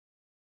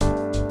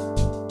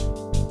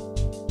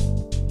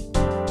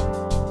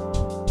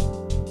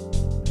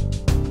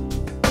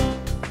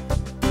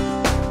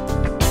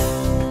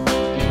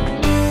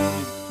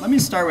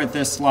start with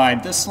this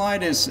slide. This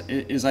slide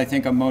is, I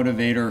think, a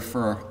motivator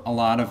for a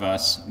lot of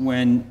us.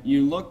 When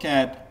you look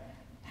at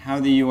how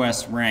the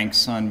U.S.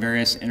 ranks on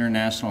various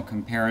international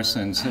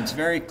comparisons, it's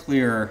very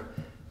clear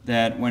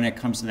that when it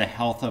comes to the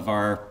health of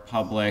our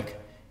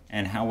public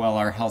and how well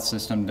our health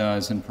system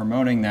does in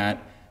promoting that,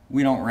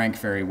 we don't rank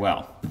very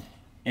well.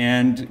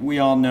 And we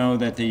all know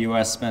that the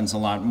U.S. spends a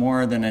lot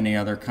more than any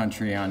other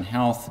country on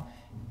health,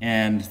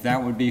 and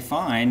that would be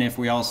fine if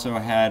we also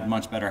had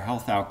much better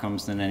health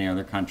outcomes than any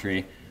other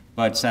country,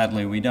 but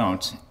sadly we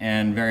don't.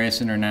 And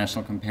various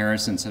international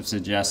comparisons have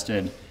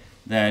suggested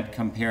that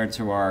compared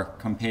to our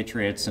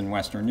compatriots in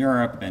Western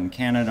Europe and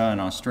Canada and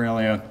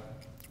Australia,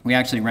 we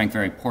actually rank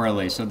very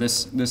poorly. So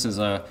this is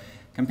a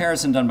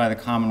comparison done by the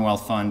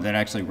Commonwealth Fund that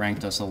actually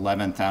ranked us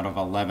 11th out of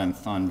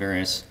 11th on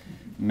various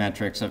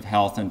metrics of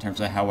health in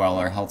terms of how well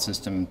our health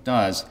system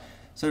does.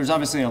 So there's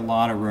obviously a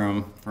lot of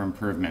room for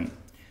improvement.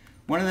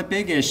 One of the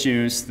big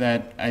issues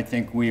that I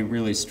think we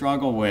really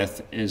struggle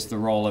with is the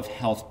role of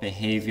health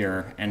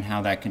behavior and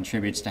how that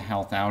contributes to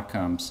health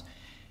outcomes.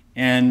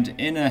 And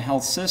in a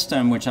health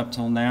system which up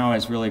till now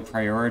has really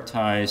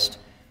prioritized,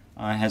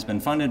 has been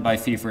funded by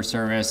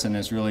fee-for-service and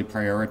has really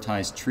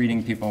prioritized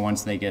treating people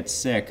once they get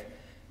sick,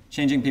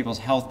 changing people's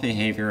health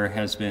behavior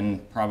has been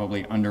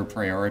probably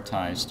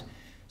under-prioritized.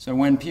 So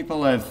when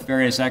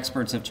various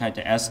experts have tried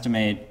to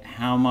estimate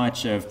how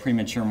much of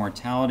premature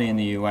mortality in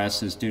the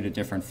U.S. is due to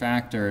different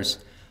factors,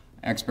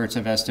 experts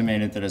have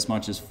estimated that as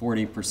much as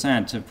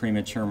 40% of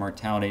premature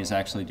mortality is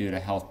actually due to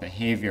health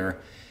behavior.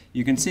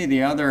 You can see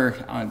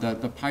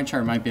the pie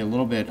chart might be a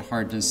little bit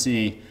hard to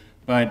see,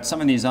 but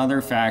some of these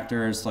other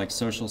factors like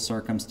social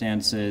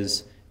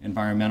circumstances,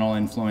 environmental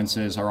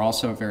influences are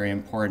also very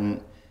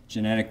important.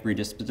 Genetic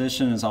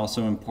predisposition is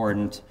also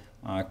important.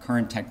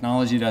 Current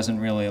technology doesn't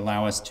really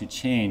allow us to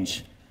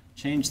change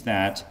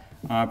that.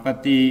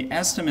 But the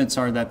estimates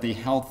are that the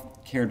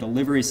health care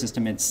delivery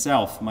system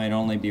itself might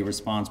only be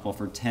responsible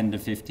for 10 to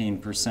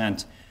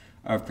 15%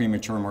 of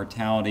premature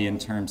mortality in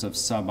terms of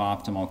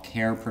suboptimal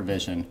care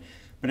provision.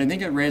 But I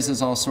think it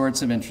raises all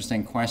sorts of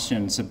interesting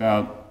questions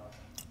about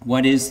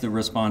what is the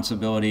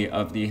responsibility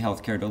of the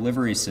healthcare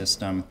delivery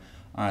system.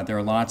 There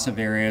are lots of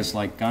areas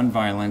like gun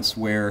violence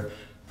where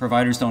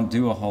providers don't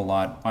do a whole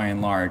lot by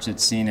and large.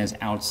 It's seen as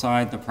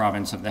outside the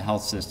province of the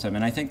health system.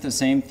 And I think the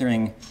same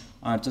thing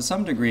to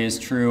some degree is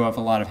true of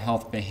a lot of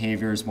health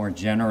behaviors more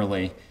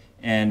generally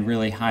and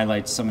really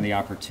highlights some of the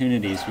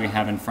opportunities we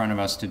have in front of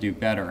us to do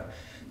better.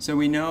 So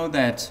we know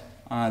that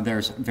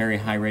there's very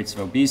high rates of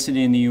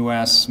obesity in the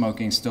U.S.,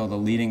 smoking still the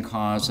leading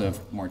cause of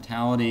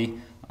mortality,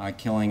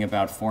 killing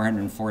about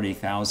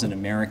 440,000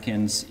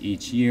 Americans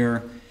each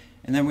year.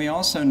 And then we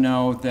also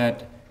know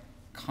that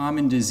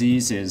common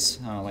diseases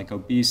like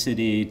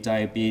obesity,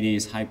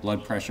 diabetes, high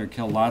blood pressure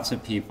kill lots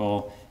of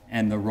people,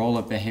 and the role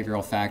of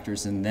behavioral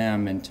factors in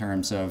them in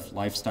terms of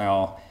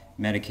lifestyle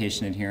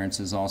medication adherence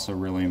is also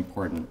really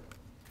important.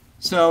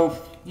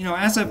 So,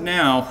 as of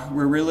now,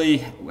 we really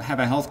have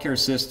a healthcare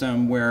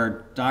system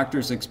where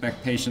doctors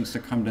expect patients to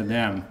come to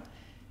them.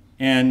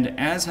 And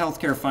as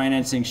healthcare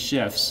financing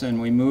shifts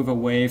and we move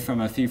away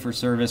from a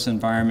fee-for-service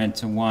environment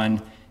to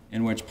one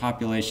in which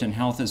population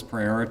health is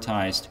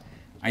prioritized,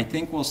 I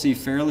think we'll see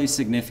fairly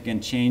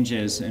significant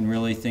changes in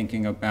really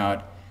thinking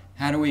about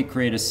how do we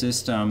create a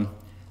system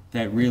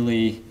that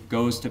really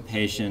goes to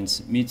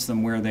patients, meets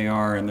them where they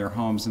are in their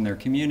homes and their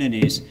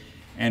communities,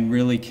 and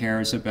really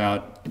cares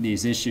about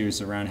these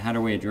issues around how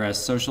do we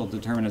address social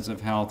determinants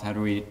of health, how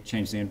do we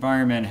change the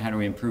environment, how do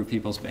we improve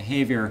people's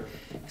behavior.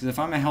 Because if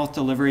I'm a health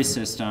delivery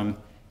system,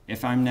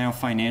 if I'm now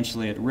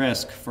financially at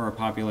risk for a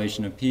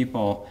population of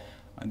people,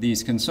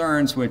 these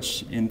concerns,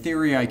 which in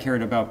theory I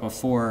cared about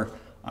before,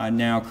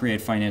 now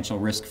create financial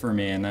risk for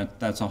me, and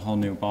that's a whole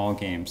new ball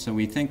game. So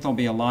we think there'll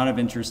be a lot of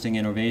interesting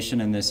innovation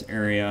in this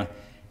area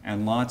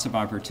and lots of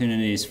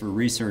opportunities for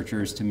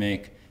researchers to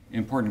make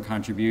important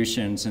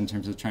contributions in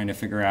terms of trying to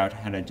figure out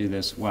how to do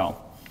this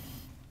well.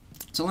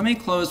 So let me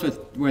close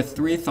with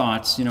three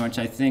thoughts, which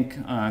I think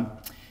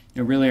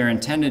really are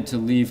intended to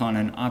leave on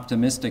an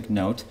optimistic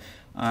note.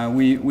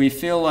 We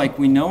feel like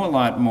we know a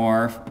lot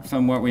more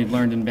from what we've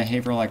learned in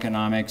behavioral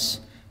economics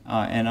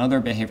and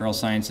other behavioral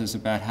sciences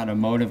about how to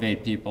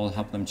motivate people,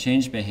 help them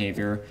change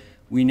behavior.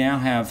 We now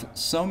have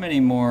so many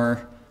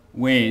more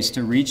ways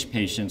to reach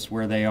patients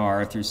where they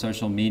are through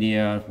social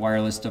media,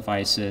 wireless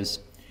devices.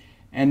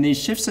 And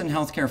these shifts in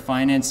healthcare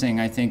financing,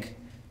 I think,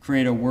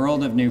 create a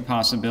world of new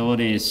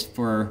possibilities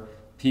for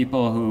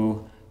people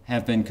who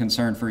have been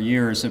concerned for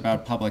years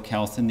about public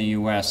health in the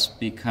U.S.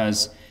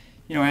 because,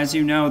 as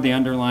you know, the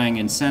underlying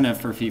incentive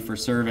for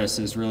fee-for-service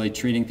is really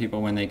treating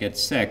people when they get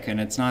sick. And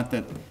it's not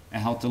that a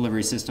health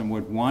delivery system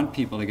would want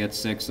people to get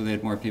sick so they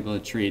had more people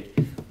to treat,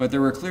 but there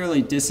were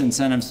clearly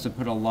disincentives to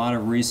put a lot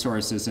of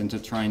resources into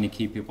trying to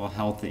keep people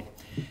healthy.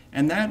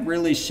 And that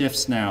really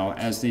shifts now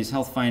as these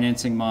health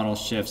financing models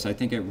shifts. I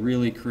think it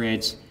really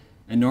creates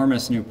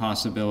enormous new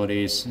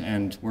possibilities,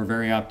 and we're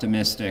very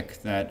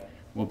optimistic that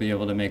we'll be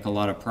able to make a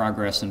lot of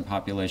progress in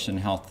population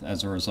health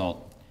as a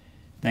result.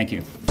 Thank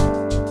you.